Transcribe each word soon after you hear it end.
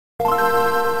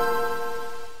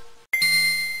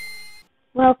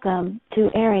Welcome to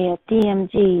Area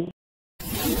DMG.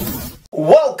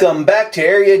 Welcome back to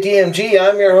Area DMG.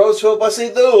 I'm your host, Philip Wesley,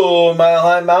 the Mile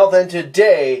High Mouth, and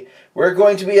today we're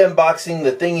going to be unboxing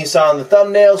the thing you saw in the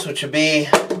thumbnails, which would be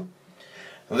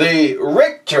the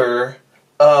Richter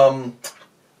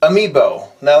Amiibo.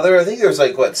 Now, I think there's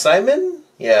like, what, Simon?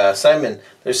 Yeah, Simon.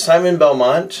 There's Simon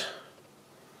Belmont,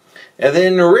 and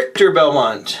then Richter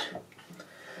Belmont.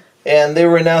 And they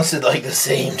were announced at like the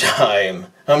same time.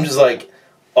 I'm just like,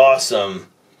 awesome.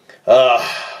 What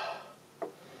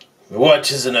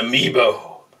is an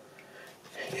Amiibo?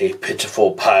 A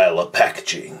pitiful pile of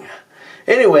packaging.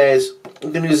 Anyways,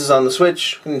 I'm going to use this on the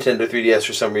Switch, Nintendo 3DS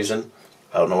for some reason.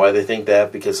 I don't know why they think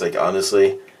that, because, like,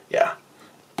 honestly, yeah.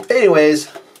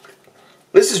 Anyways,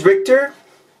 this is Richter.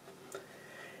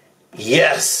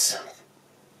 Yes.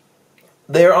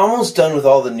 They're almost done with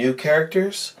all the new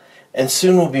characters, and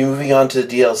soon we'll be moving on to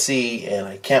the DLC, and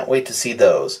I can't wait to see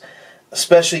those.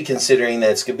 Especially considering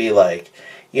that it's going to be like,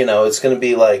 you know, it's going to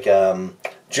be like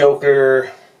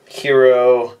Joker,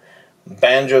 Hero,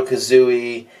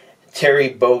 Banjo-Kazooie, Terry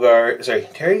Bogard. Sorry,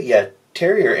 Terry? Yeah,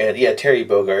 Terry or Andy? Yeah, Terry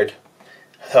Bogard.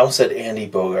 I almost said Andy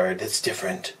Bogard. That's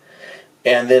different.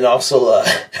 And then also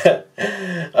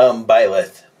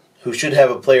Byleth, who should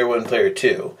have a Player 1, Player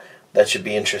 2. That should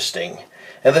be interesting.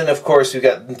 And then, of course, we've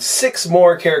got 6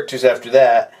 more characters after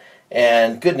that,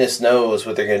 and goodness knows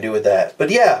what they're going to do with that.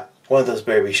 But yeah, one of those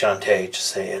better be Shantae, just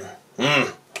saying.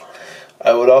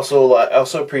 I would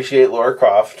also appreciate Lara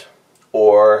Croft,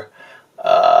 or,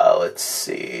 let's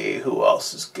see, who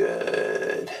else is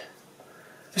good?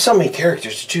 There's so many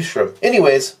characters to choose from.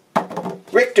 Anyways,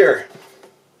 Richter.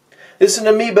 This is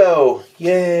an Amiibo.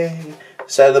 Yay.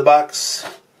 Side of the box,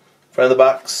 front of the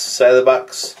box, side of the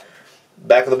box,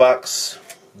 back of the box,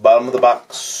 bottom of the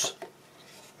box.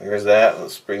 There's that.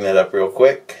 Let's bring that up real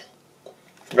quick.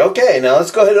 Okay, now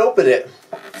let's go ahead and open it.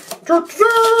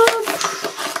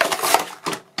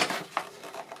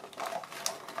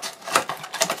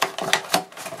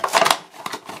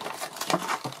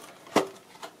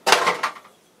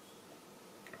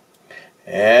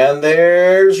 And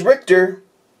there's Richter.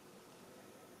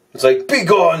 It's like, be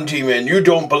gone, demon, you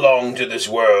don't belong to this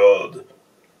world.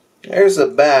 There's the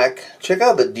back. Check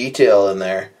out the detail in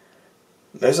there.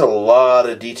 There's a lot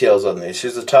of details on this.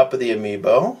 Here's the top of the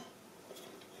Amiibo.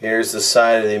 Here's the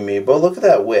side of the Amiibo. Look at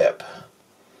that whip.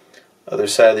 Other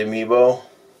side of the Amiibo.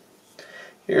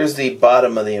 Here's the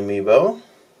bottom of the Amiibo.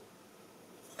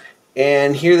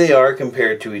 And here they are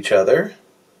compared to each other.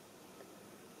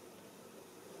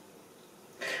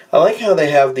 I like how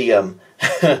they have the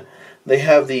they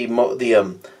have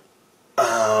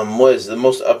what is the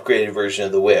most upgraded version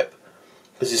of the whip.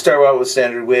 Because you start out with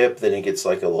standard whip, then it gets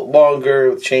like a little longer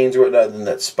with chains or whatnot, and then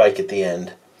that spike at the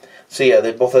end. So yeah,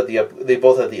 they both have the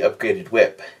upgraded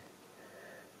whip.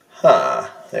 Huh?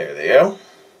 There they go.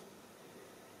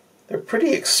 They're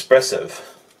pretty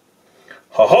expressive.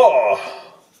 Ha ha!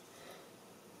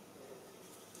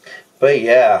 But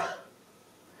yeah,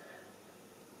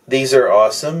 these are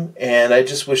awesome, and I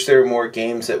just wish there were more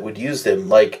games that would use them.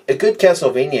 Like a good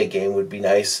Castlevania game would be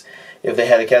nice if they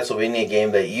had a Castlevania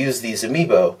game that used these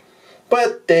Amiibo,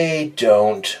 but they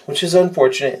don't, which is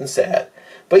unfortunate and sad.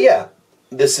 But yeah.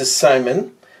 This is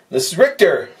Simon. This is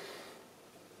Richter.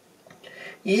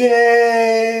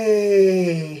 Yay!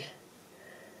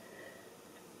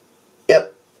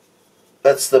 Yep.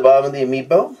 That's the bottom of the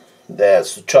Amiibo.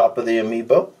 That's the top of the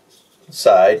Amiibo.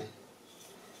 Side.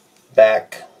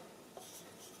 Back.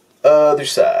 Other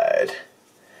side.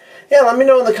 Yeah, let me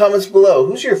know in the comments below.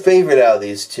 Who's your favorite out of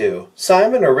these two?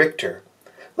 Simon or Richter?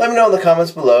 Let me know in the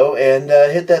comments below, and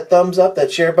hit that thumbs up,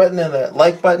 that share button, and that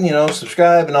like button, you know,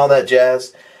 subscribe and all that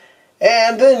jazz.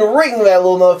 And then ring that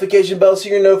little notification bell so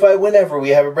you're notified whenever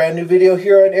we have a brand new video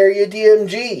here on Area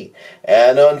DMG.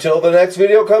 And until the next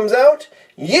video comes out,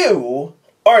 you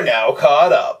are now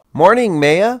caught up. Morning,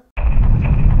 Maya.